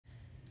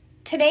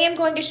Today I'm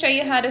going to show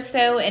you how to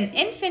sew an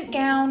infant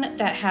gown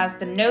that has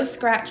the no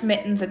scratch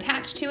mittens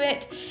attached to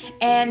it,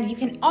 and you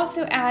can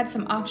also add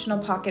some optional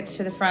pockets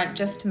to the front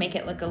just to make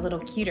it look a little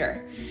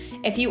cuter.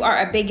 If you are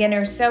a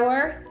beginner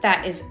sewer,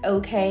 that is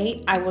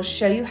okay. I will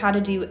show you how to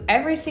do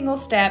every single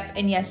step,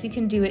 and yes, you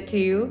can do it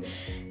too.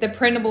 The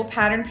printable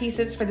pattern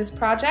pieces for this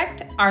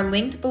project are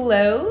linked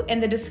below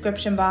in the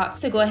description box,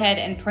 so go ahead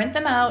and print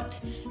them out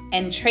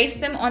and trace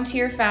them onto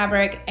your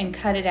fabric and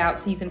cut it out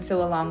so you can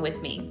sew along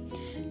with me.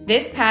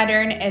 This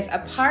pattern is a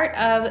part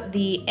of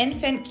the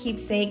infant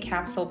keepsake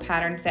capsule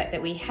pattern set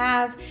that we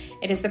have.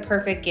 It is the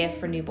perfect gift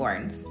for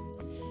newborns.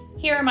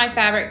 Here are my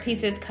fabric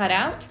pieces cut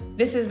out.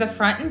 This is the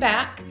front and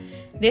back.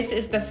 This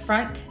is the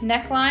front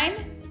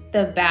neckline,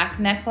 the back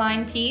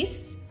neckline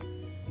piece.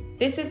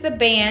 This is the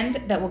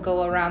band that will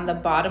go around the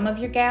bottom of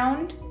your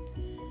gown.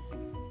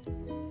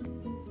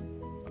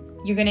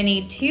 You're gonna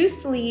need 2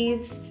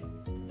 sleeves,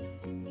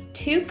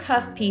 2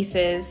 cuff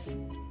pieces,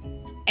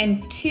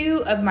 and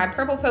 2 of my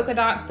purple polka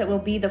dots that will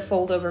be the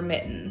fold over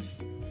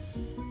mittens.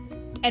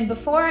 And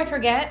before I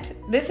forget,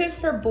 this is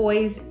for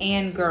boys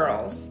and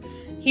girls.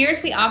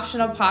 Here's the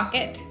optional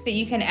pocket that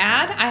you can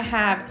add. I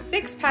have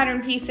 6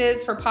 pattern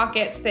pieces for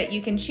pockets that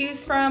you can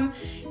choose from.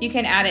 You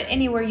can add it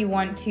anywhere you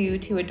want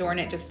to adorn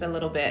it just a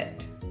little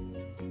bit.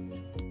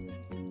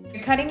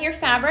 You're cutting your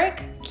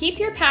fabric. Keep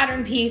your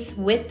pattern piece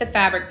with the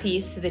fabric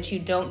piece so that you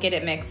don't get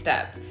it mixed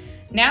up.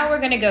 Now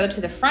we're gonna go to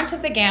the front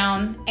of the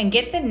gown and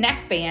get the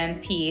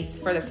neckband piece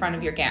for the front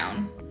of your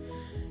gown.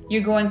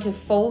 You're going to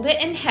fold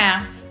it in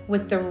half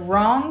with the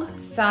wrong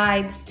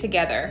sides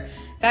together.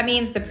 That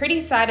means the pretty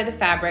side of the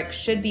fabric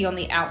should be on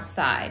the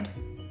outside.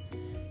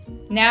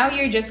 Now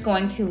you're just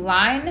going to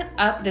line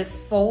up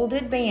this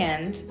folded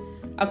band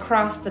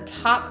across the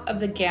top of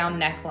the gown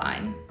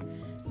neckline.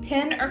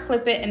 Pin or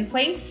clip it in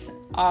place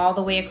all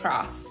the way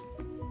across.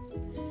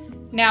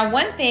 Now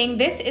one thing,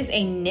 this is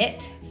a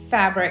knit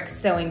fabric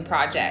sewing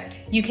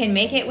project. You can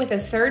make it with a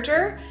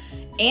serger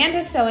and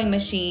a sewing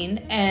machine,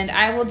 and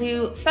I will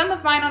do some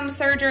of mine on a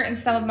serger and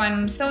some of mine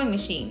on a sewing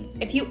machine.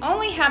 If you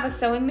only have a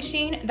sewing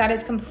machine, that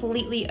is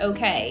completely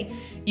okay.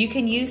 You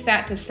can use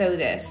that to sew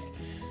this.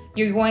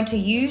 You're going to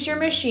use your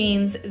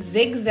machine's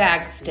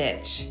zigzag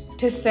stitch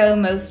to sew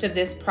most of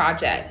this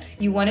project.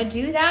 You want to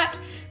do that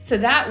so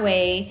that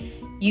way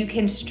you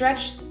can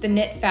stretch the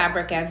knit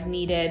fabric as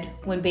needed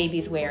when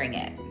baby's wearing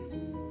it.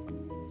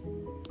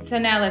 So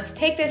now let's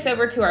take this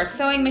over to our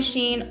sewing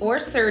machine or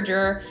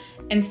serger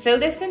and sew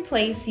this in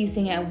place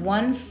using a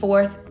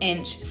 1/4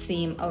 inch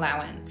seam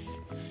allowance.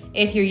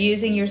 If you're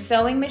using your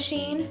sewing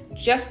machine,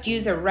 just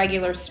use a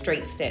regular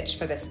straight stitch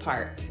for this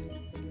part.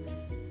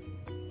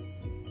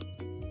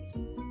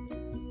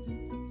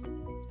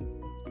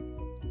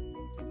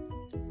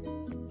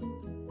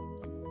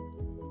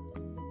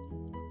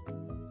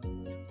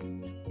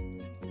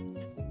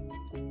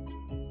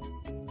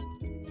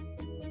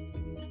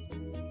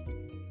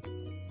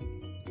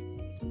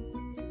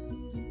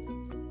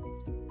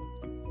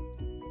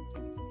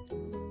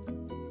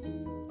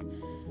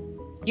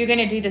 You're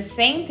gonna do the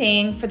same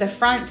thing for the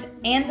front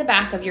and the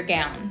back of your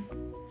gown.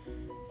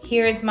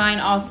 Here is mine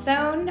all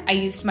sewn. I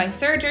used my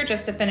serger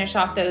just to finish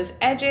off those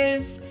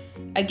edges.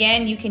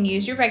 Again, you can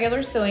use your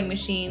regular sewing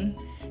machine.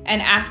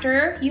 And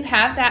after you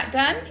have that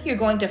done, you're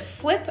going to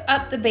flip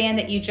up the band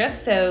that you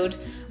just sewed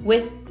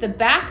with the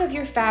back of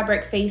your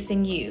fabric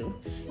facing you.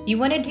 You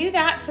wanna do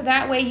that so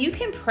that way you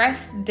can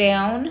press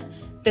down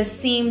the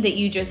seam that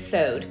you just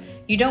sewed.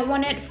 You don't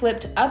want it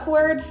flipped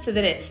upwards so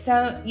that it's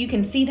you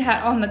can see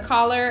that on the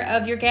collar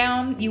of your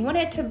gown. You want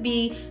it to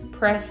be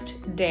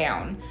pressed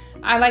down.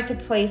 I like to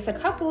place a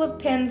couple of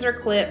pins or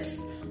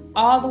clips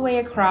all the way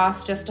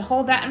across just to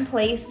hold that in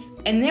place,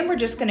 and then we're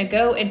just gonna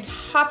go and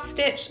top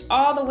stitch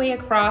all the way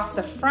across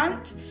the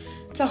front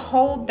to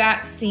hold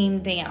that seam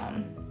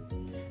down.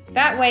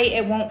 That way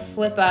it won't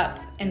flip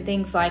up and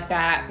things like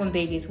that when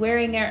baby's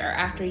wearing it or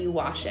after you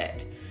wash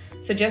it.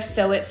 So just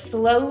sew it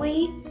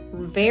slowly,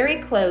 very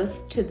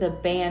close to the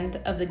band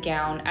of the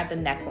gown at the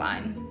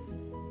neckline.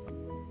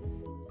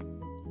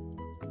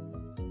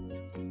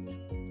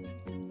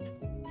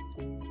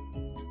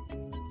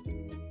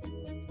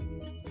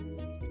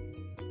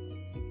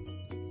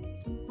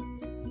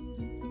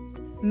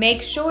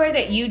 Make sure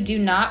that you do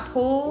not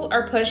pull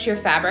or push your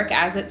fabric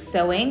as it's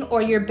sewing,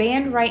 or your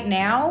band right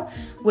now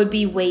would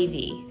be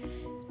wavy.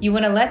 You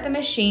want to let the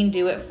machine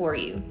do it for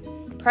you.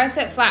 Press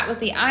it flat with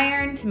the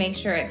iron to make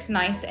sure it's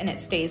nice and it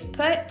stays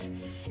put,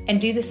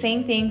 and do the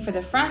same thing for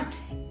the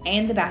front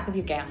and the back of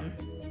your gown.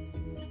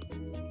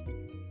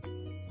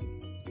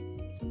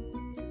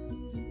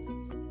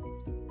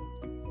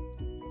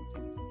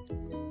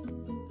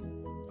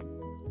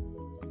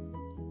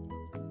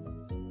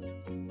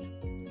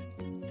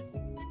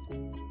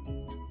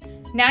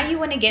 Now you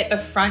want to get the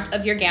front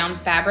of your gown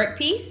fabric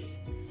piece,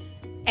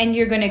 and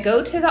you're going to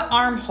go to the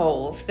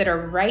armholes that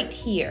are right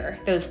here,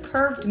 those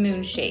curved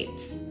moon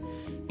shapes.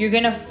 You're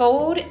going to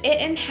fold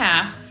it in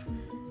half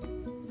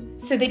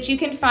so that you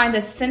can find the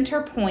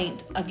center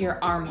point of your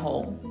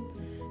armhole.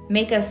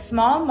 Make a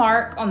small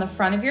mark on the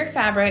front of your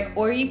fabric,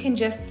 or you can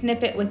just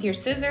snip it with your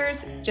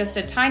scissors, just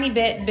a tiny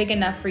bit big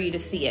enough for you to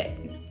see it.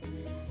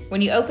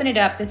 When you open it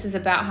up, this is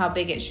about how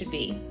big it should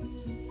be.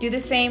 Do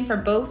the same for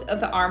both of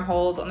the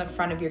armholes on the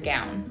front of your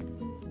gown.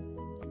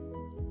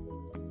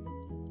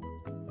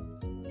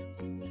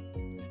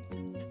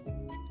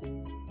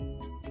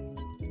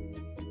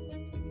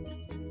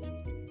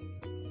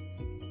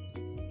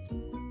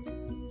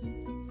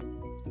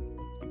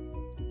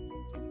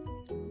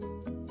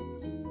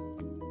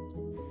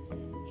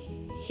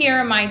 Here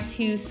are my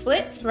two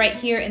slits right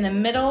here in the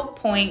middle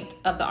point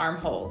of the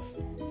armholes.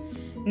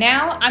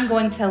 Now I'm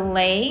going to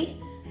lay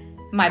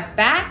my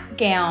back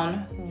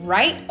gown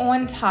right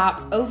on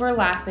top,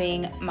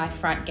 overlapping my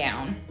front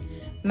gown.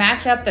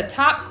 Match up the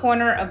top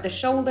corner of the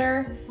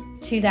shoulder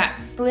to that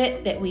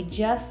slit that we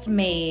just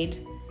made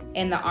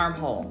in the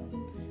armhole.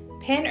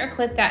 Pin or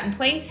clip that in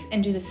place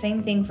and do the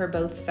same thing for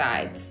both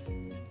sides.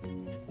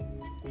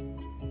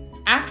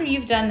 After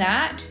you've done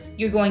that,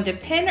 you're going to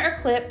pin or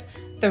clip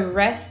the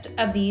rest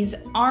of these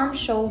arm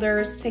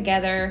shoulders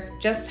together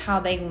just how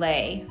they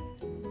lay.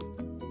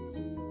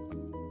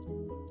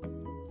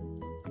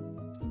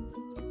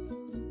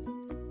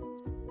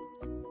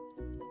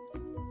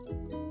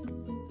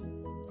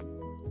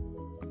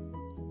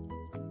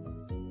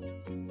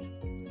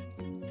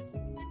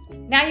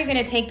 Now you're going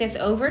to take this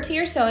over to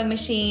your sewing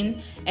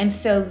machine and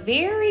sew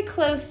very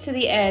close to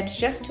the edge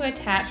just to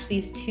attach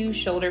these two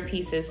shoulder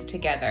pieces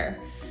together.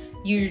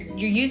 You're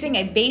using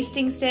a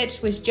basting stitch,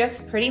 which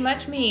just pretty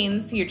much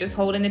means you're just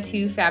holding the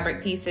two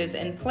fabric pieces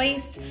in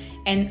place,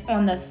 and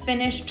on the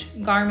finished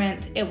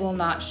garment it will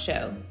not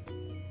show.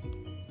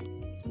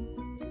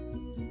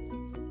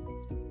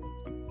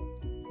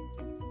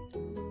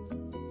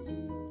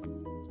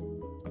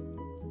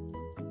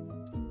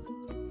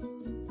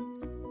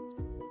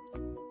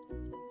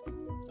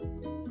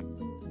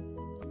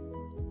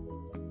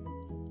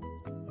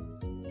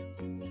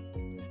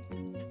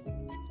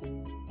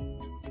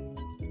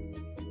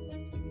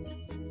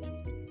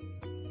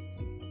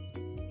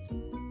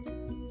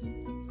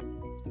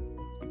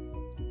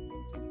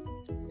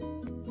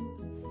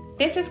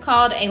 This is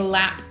called a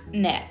lap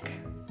neck.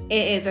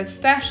 It is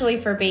especially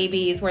for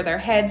babies where their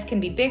heads can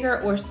be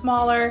bigger or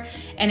smaller,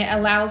 and it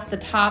allows the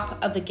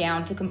top of the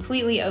gown to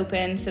completely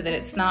open so that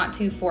it's not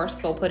too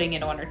forceful putting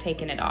it on or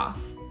taking it off.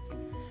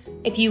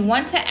 If you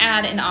want to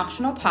add an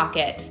optional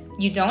pocket,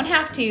 you don't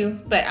have to,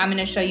 but I'm going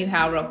to show you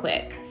how real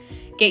quick.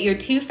 Get your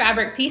two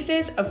fabric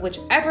pieces of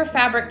whichever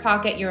fabric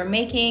pocket you're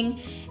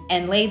making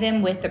and lay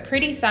them with the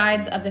pretty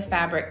sides of the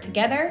fabric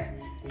together.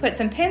 Put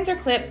some pins or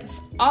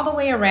clips all the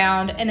way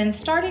around, and then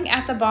starting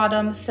at the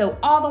bottom, sew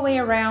all the way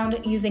around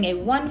using a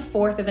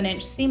 1/4 of an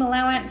inch seam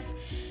allowance,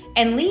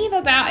 and leave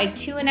about a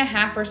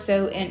 2.5 or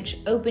so inch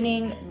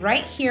opening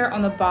right here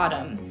on the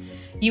bottom.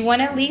 You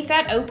want to leave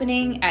that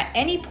opening at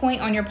any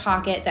point on your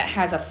pocket that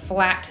has a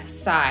flat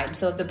side.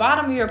 So if the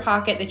bottom of your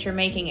pocket that you're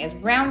making is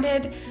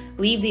rounded,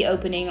 leave the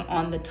opening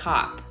on the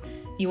top.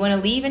 You want to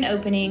leave an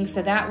opening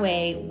so that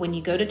way when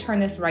you go to turn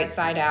this right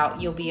side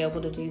out, you'll be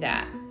able to do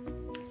that.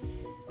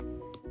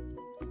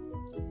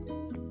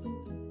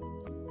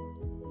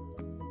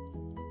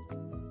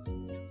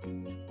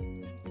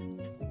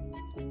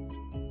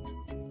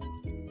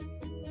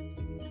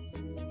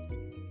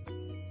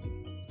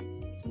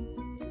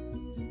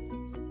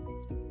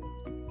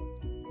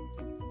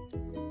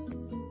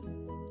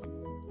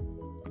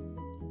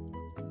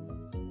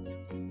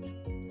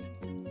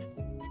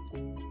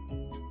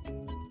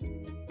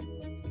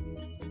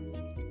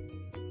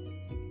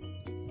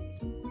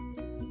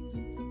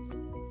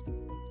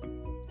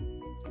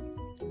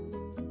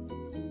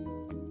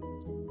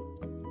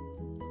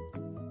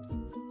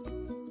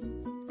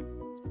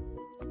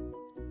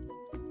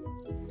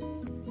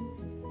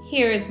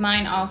 Here is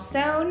mine all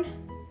sewn.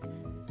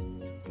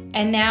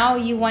 And now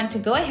you want to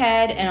go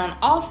ahead and on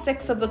all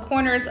 6 of the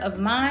corners of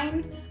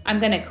mine, I'm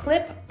going to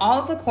clip all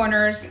of the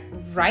corners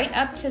right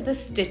up to the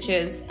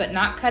stitches, but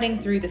not cutting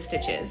through the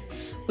stitches.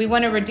 We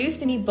want to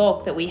reduce any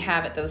bulk that we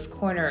have at those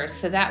corners,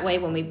 so that way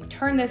when we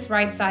turn this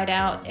right side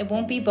out, it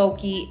won't be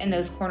bulky and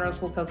those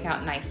corners will poke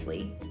out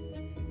nicely.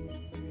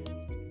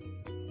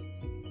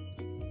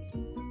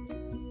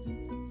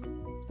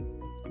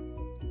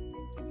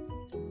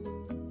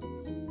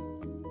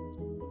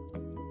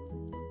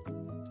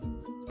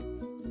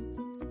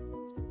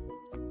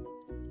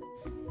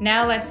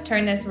 Now let's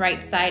turn this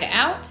right side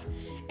out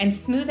and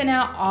smoothen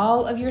out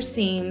all of your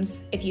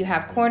seams. If you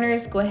have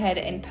corners, go ahead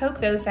and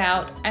poke those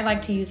out. I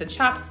like to use a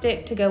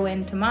chopstick to go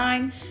into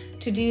mine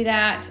to do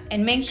that,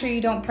 and make sure you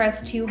don't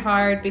press too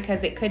hard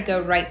because it could go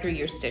right through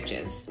your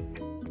stitches.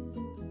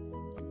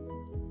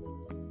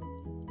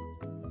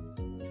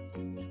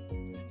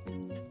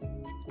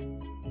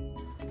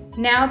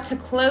 Now to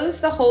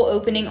close the hole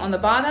opening on the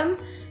bottom,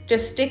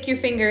 just stick your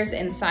fingers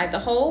inside the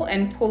hole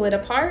and pull it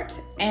apart,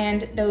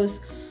 and those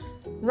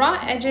raw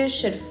edges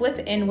should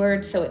flip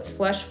inward so it's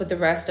flush with the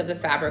rest of the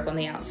fabric on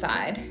the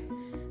outside.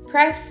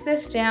 Press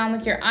this down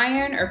with your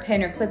iron or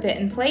pin or clip it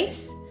in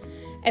place,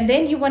 and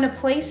then you want to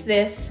place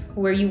this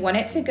where you want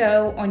it to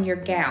go on your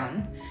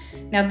gown.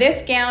 Now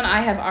this gown I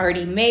have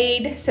already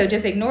made, so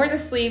just ignore the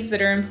sleeves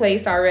that are in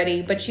place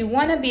already, but you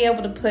want to be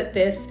able to put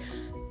this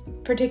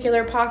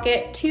particular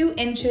pocket 2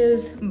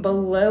 inches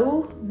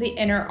below the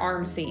inner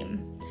arm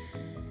seam.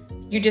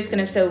 You're just going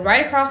to sew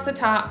right across the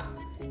top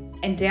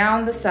and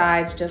down the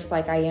sides just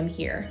like I am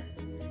here.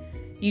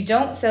 You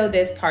don't sew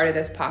this part of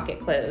this pocket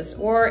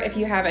closed, or if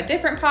you have a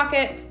different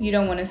pocket, you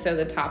don't want to sew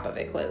the top of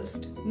it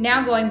closed.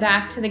 Now going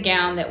back to the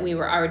gown that we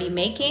were already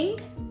making,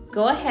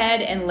 go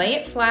ahead and lay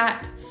it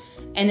flat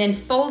and then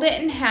fold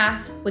it in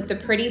half with the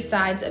pretty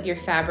sides of your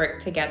fabric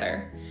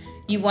together.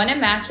 You want to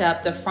match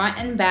up the front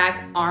and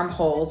back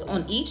armholes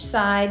on each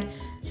side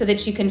so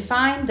that you can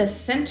find the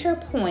center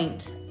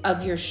point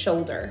of your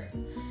shoulder.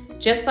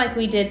 Just like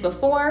we did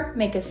before,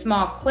 make a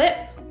small clip,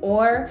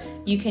 or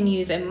you can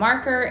use a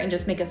marker and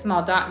just make a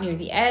small dot near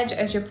the edge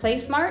as your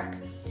place mark.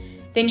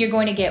 Then you're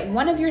going to get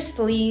one of your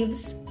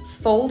sleeves,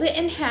 fold it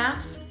in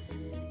half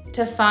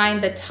to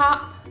find the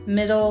top,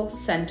 middle,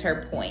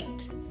 center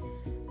point.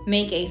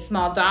 Make a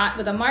small dot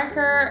with a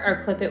marker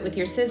or clip it with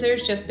your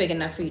scissors, just big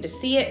enough for you to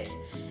see it.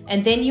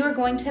 And then you are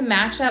going to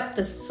match up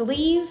the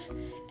sleeve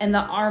and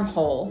the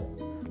armhole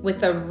with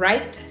the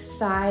right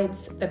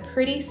sides, the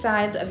pretty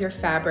sides of your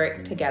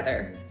fabric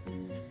together.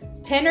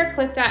 Pin or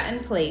clip that in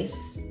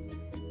place,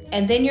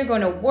 and then you're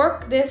going to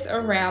work this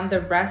around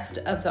the rest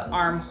of the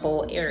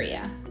armhole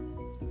area.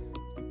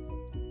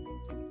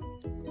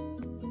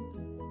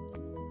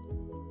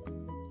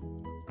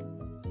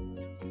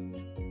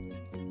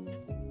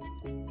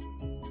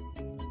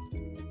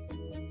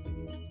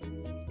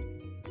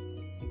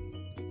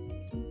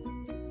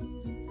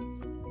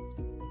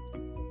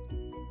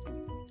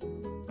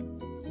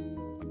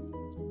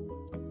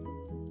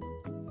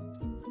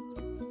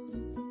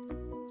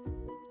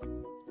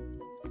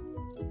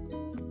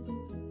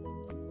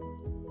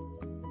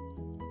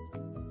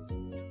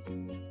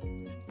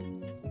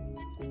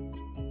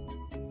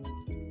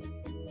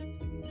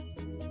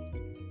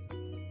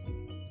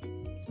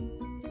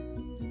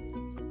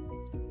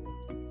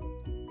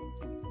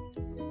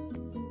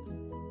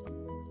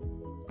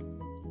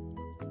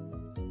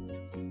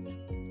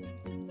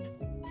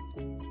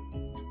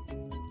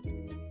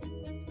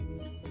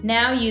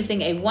 Now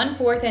using a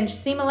 1/4 inch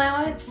seam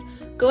allowance,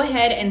 go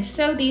ahead and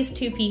sew these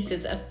 2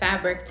 pieces of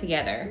fabric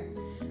together.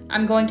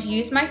 I'm going to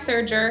use my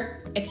serger.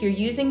 If you're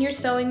using your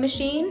sewing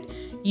machine,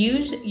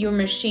 use your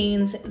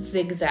machine's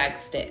zigzag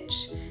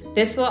stitch.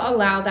 This will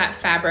allow that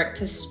fabric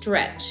to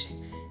stretch.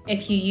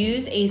 If you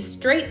use a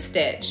straight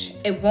stitch,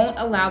 it won't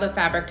allow the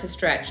fabric to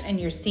stretch and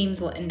your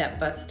seams will end up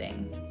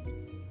busting.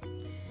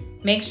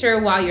 Make sure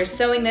while you're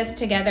sewing this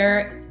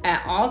together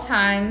at all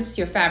times,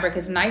 your fabric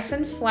is nice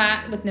and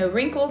flat with no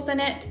wrinkles in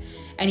it,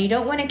 and you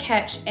don't want to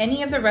catch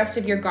any of the rest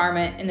of your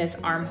garment in this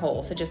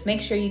armhole. So just make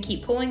sure you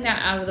keep pulling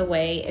that out of the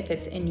way if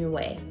it's in your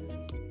way.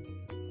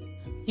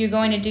 You're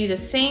going to do the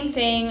same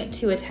thing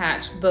to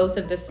attach both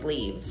of the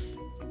sleeves.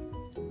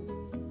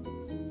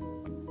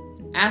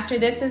 After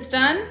this is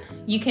done,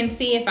 you can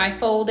see if I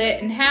fold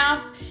it in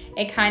half,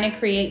 it kind of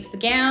creates the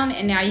gown,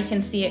 and now you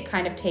can see it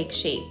kind of take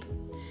shape.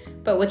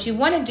 But what you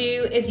want to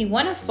do is you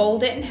want to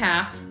fold it in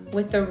half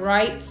with the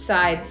right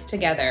sides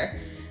together.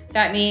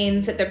 That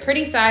means that the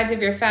pretty sides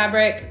of your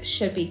fabric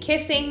should be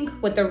kissing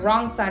with the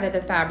wrong side of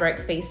the fabric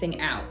facing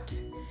out.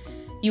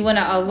 You want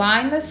to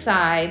align the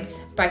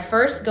sides by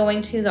first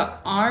going to the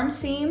arm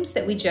seams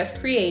that we just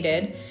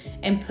created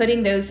and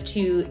putting those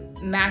 2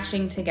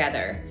 matching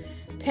together.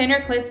 Pin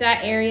or clip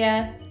that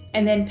area,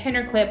 and then pin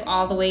or clip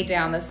all the way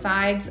down the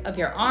sides of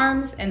your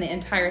arms and the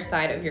entire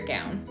side of your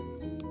gown.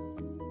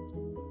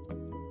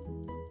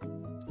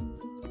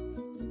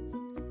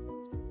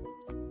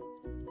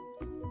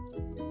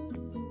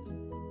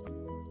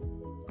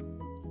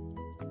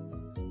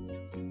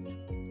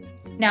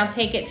 Now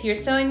take it to your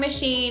sewing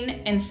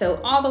machine and sew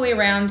all the way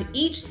around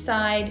each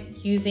side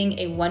using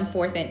a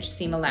 1/4 inch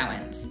seam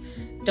allowance.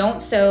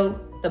 Don't sew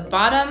the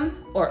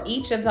bottom or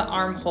each of the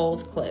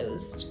armholes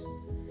closed.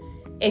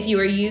 If you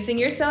are using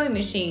your sewing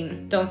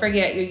machine, don't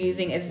forget you're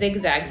using a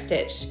zigzag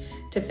stitch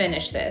to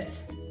finish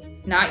this,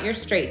 not your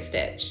straight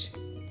stitch.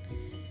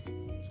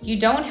 You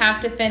don't have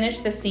to finish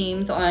the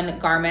seams on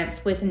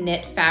garments with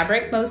knit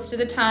fabric most of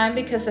the time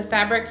because the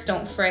fabrics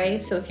don't fray.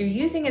 So if you're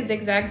using a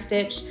zigzag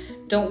stitch,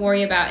 don't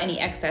worry about any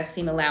excess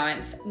seam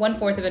allowance.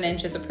 1/4 of an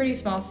inch is a pretty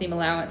small seam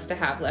allowance to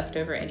have left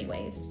over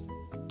anyways.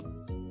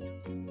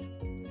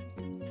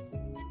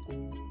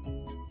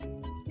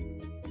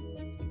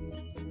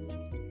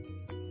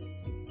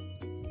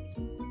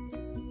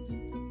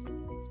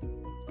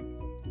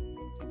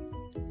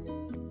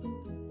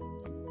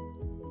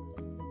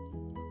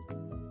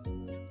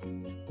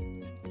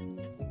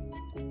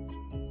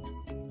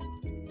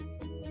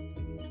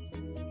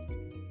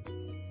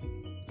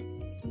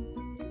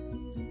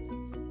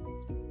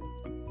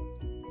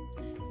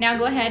 Now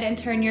go ahead and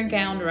turn your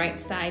gown right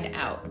side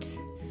out.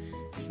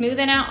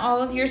 Smoothen out all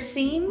of your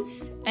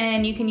seams,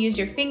 and you can use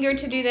your finger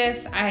to do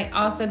this. I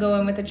also go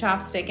in with a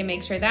chopstick and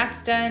make sure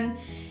that's done.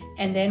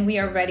 And then we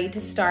are ready to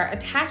start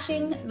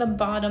attaching the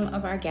bottom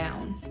of our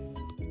gown.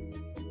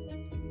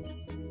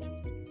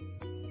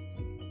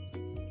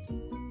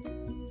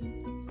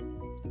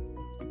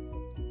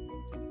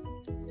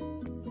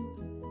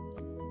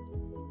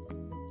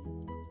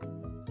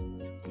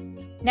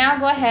 Now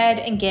go ahead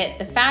and get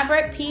the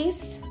fabric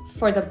piece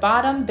for the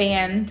bottom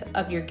band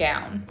of your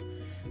gown.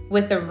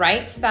 With the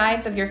right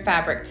sides of your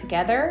fabric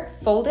together,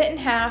 fold it in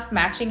half,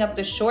 matching up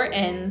the short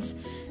ends,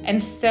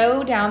 and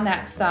sew down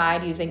that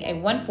side using a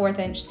 1/4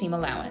 inch seam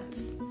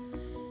allowance.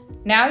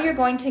 Now you're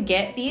going to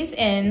get these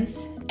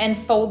ends and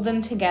fold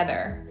them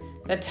together.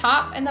 The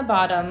top and the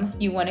bottom,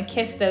 you want to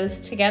kiss those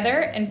together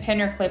and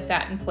pin or clip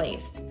that in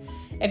place.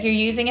 If you're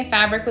using a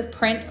fabric with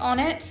print on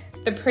it,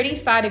 the pretty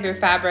side of your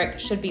fabric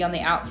should be on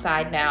the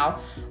outside now,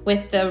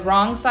 with the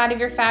wrong side of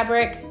your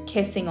fabric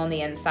kissing on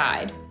the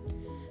inside.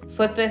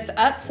 Flip this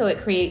up so it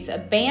creates a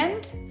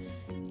band,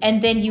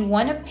 and then you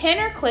want to pin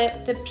or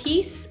clip the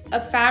piece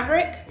of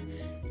fabric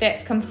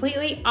that's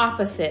completely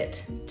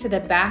opposite to the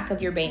back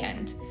of your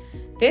band.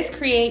 This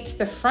creates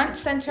the front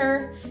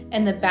center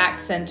and the back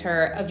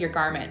center of your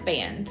garment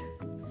band.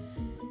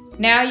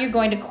 Now you're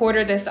going to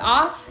quarter this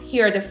off.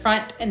 Here are the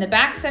front and the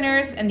back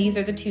centers, and these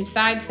are the two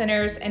side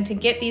centers. And to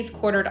get these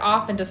quartered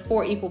off into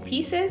 4 equal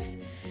pieces,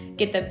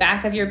 get the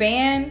back of your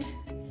band,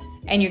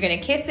 and you're gonna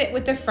kiss it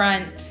with the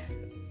front,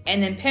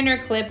 and then pin or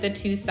clip the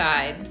 2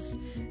 sides.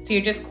 So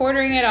you're just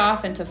quartering it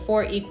off into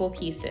 4 equal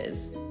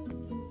pieces.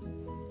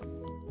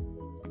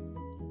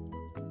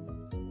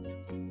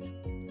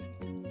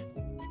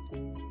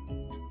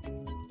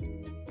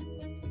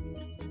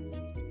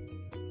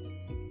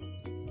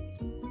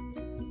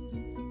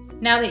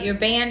 Now that your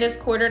band is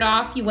quartered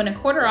off, you want to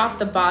quarter off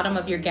the bottom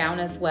of your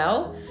gown as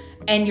well.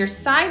 And your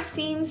side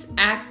seams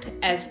act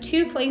as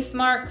 2 place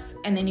marks,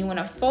 and then you want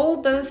to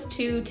fold those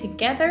 2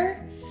 together,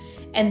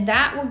 and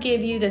that will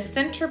give you the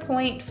center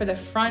point for the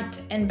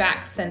front and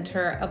back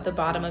center of the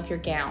bottom of your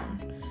gown.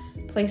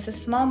 Place a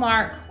small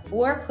mark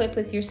or clip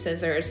with your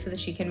scissors so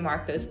that you can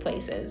mark those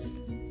places.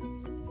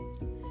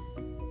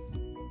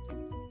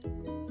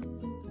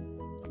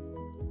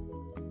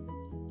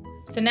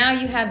 So now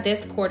you have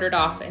this quartered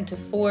off into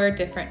 4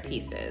 different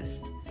pieces.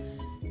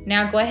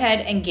 Now go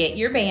ahead and get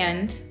your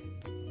band,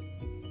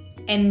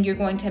 and you're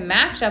going to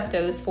match up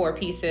those 4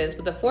 pieces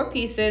with the 4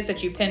 pieces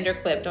that you pinned or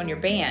clipped on your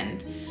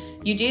band.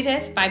 You do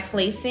this by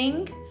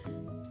placing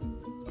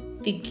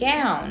the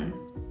gown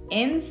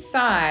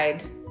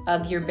inside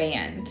of your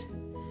band.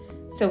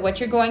 So what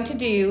you're going to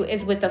do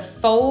is, with the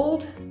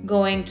fold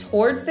going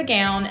towards the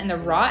gown and the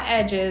raw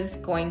edges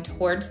going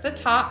towards the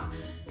top,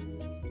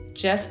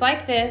 just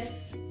like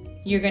this,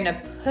 you're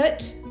gonna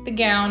put the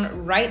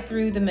gown right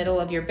through the middle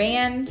of your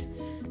band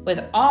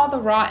with all the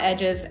raw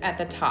edges at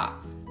the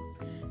top.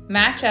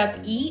 Match up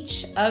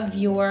each of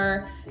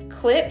your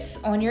clips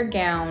on your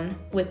gown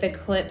with the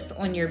clips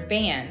on your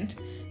band,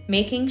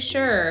 making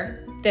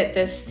sure that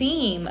the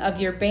seam of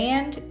your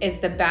band is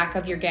the back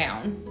of your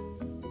gown.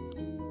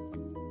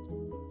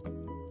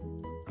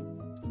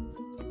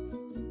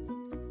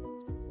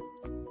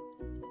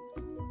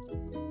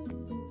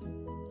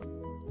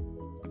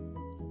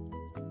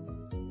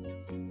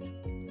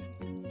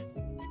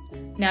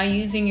 Now,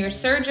 using your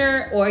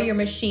serger or your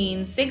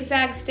machine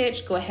zigzag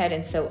stitch, go ahead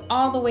and sew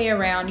all the way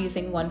around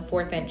using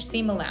 1/4 inch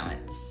seam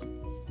allowance.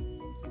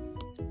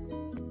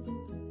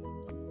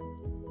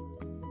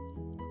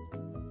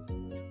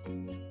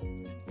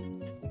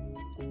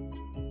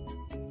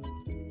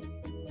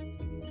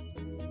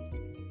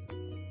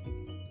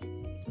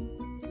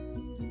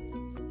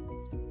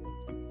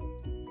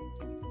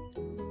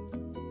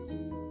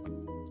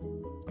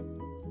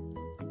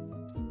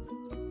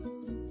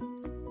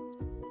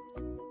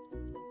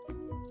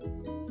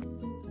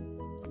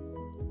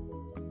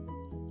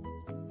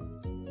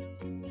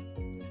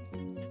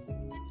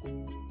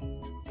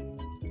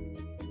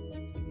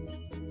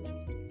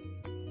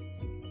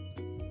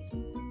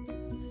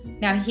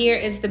 Now here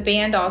is the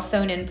band all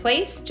sewn in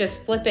place.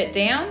 Just flip it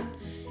down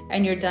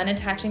and you're done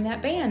attaching that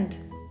band.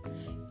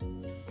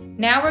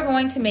 Now we're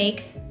going to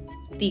make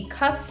the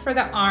cuffs for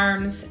the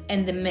arms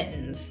and the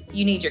mittens.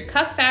 You need your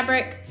cuff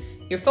fabric,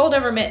 your fold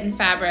over mitten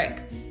fabric,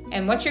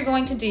 and what you're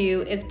going to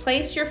do is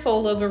place your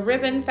fold over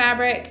ribbon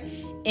fabric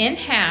in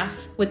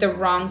half with the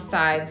wrong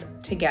sides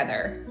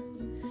together.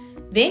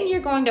 Then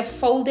you're going to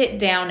fold it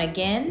down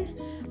again,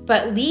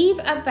 but leave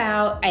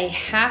about a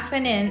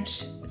 1/2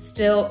 inch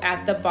still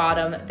at the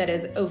bottom that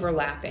is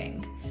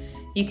overlapping.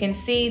 You can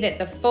see that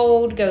the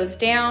fold goes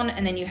down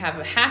and then you have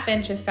a 1/2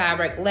 inch of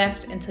fabric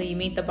left until you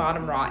meet the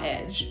bottom raw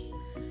edge.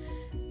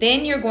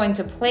 Then you're going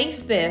to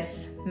place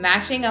this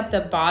matching up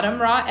the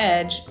bottom raw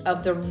edge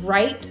of the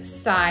right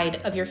side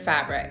of your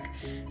fabric.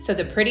 So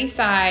the pretty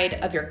side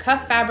of your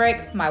cuff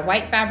fabric, my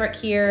white fabric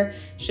here,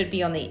 should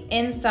be on the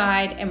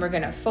inside, and we're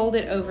gonna fold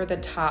it over the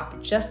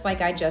top just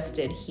like I just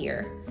did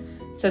here.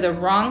 So the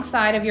wrong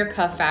side of your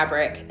cuff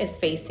fabric is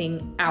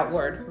facing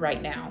outward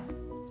right now.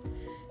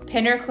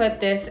 Pin or clip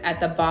this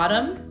at the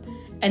bottom,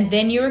 and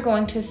then you are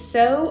going to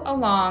sew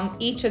along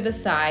each of the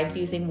sides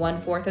using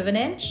 1/4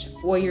 inch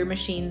or your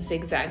machine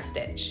zigzag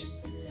stitch.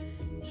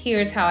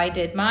 Here's how I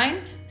did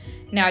mine.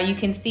 Now you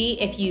can see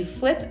if you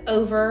flip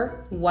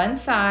over one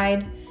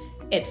side,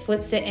 it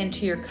flips it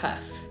into your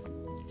cuff.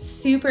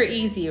 Super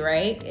easy,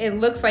 right? It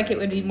looks like it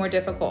would be more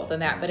difficult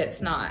than that, but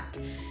it's not.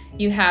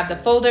 You have the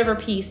fold over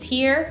piece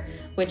here,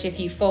 which if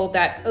you fold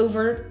that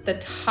over the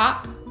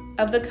top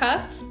of the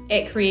cuff,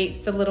 it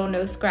creates the little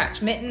no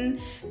scratch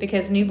mitten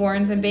because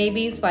newborns and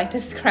babies like to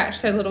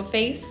scratch their little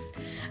face.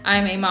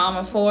 I'm a mom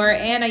of 4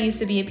 and I used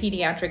to be a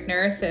pediatric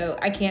nurse, so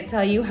I can't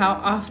tell you how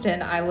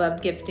often I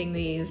loved gifting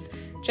these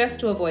just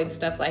to avoid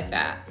stuff like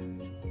that.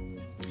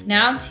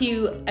 Now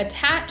to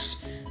attach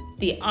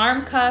the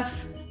arm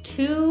cuff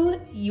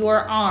to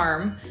your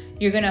arm,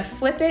 you're gonna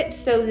flip it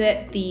so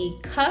that the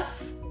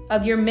cuff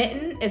of your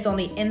mitten is on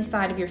the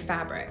inside of your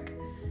fabric.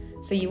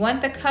 So you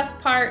want the cuff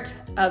part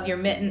of your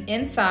mitten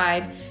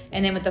inside,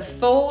 and then with the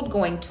fold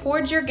going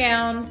towards your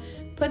gown,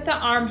 put the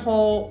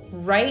armhole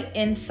right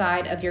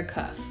inside of your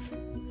cuff.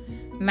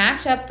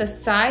 Match up the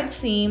side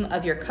seam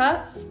of your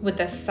cuff with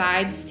the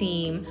side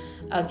seam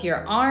of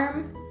your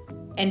arm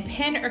and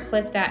pin or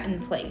clip that in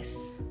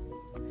place.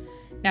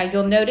 Now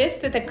you'll notice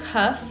that the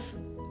cuff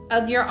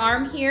of your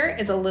arm here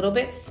is a little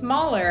bit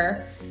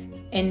smaller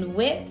in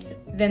width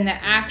than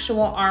the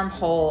actual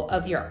armhole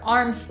of your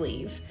arm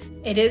sleeve.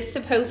 It is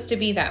supposed to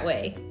be that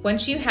way.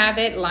 Once you have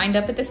it lined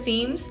up at the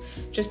seams,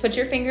 just put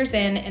your fingers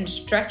in and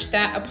stretch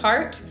that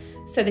apart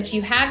so that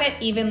you have it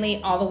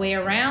evenly all the way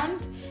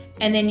around,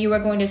 and then you are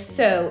going to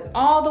sew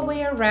all the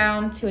way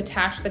around to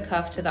attach the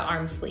cuff to the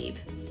arm sleeve.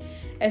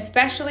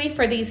 Especially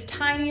for these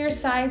tinier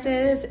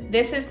sizes,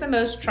 this is the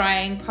most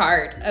trying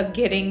part of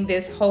getting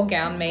this whole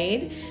gown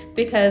made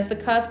because the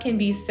cuff can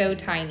be so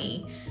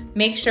tiny.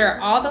 Make sure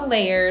all the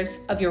layers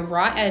of your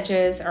raw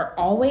edges are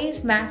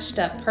always matched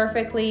up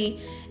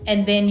perfectly,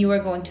 and then you are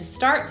going to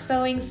start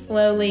sewing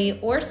slowly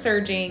or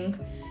serging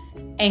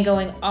and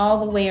going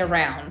all the way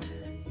around.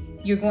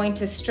 You're going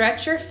to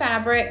stretch your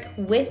fabric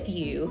with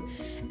you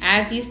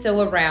as you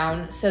sew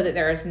around so that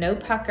there is no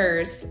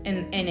puckers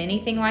and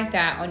anything like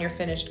that on your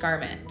finished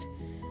garment.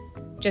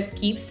 Just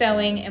keep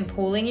sewing and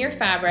pulling your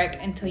fabric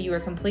until you are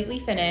completely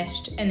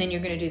finished, and then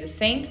you're going to do the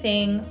same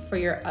thing for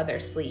your other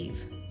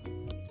sleeve.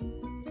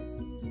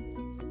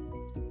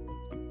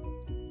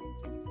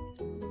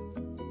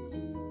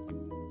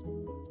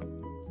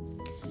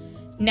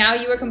 Now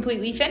you are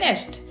completely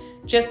finished.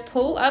 Just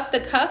pull up the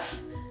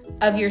cuff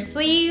of your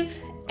sleeve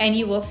and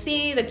you will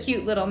see the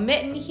cute little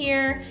mitten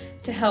here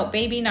to help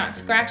baby not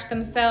scratch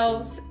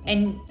themselves.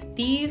 And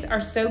these are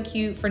so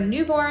cute for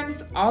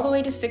newborns all the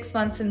way to 6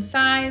 months in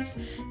size.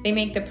 They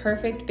make the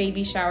perfect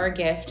baby shower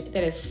gift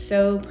that is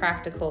so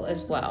practical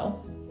as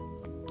well.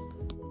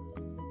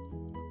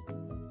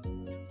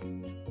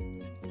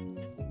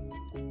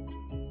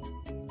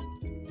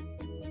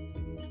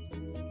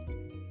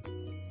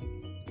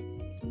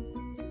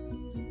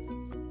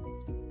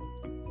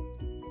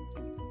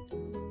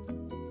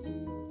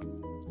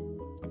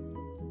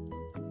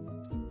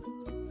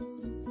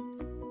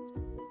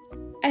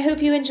 I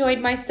hope you enjoyed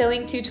my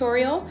sewing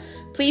tutorial.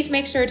 Please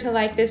make sure to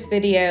like this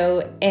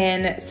video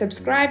and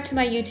subscribe to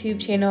my YouTube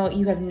channel.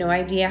 You have no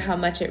idea how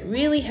much it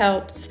really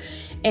helps,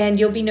 and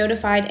you'll be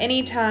notified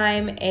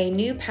anytime a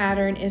new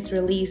pattern is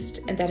released,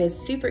 and that is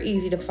super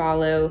easy to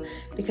follow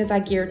because I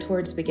gear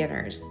towards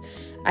beginners.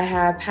 I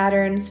have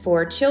patterns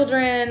for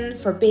children,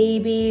 for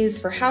babies,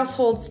 for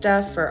household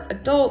stuff, for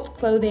adults,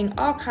 clothing,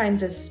 all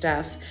kinds of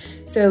stuff.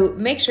 So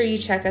make sure you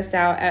check us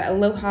out at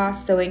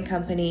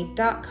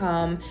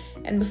alohasewingcompany.com.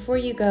 And before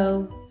you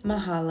go,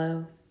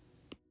 mahalo.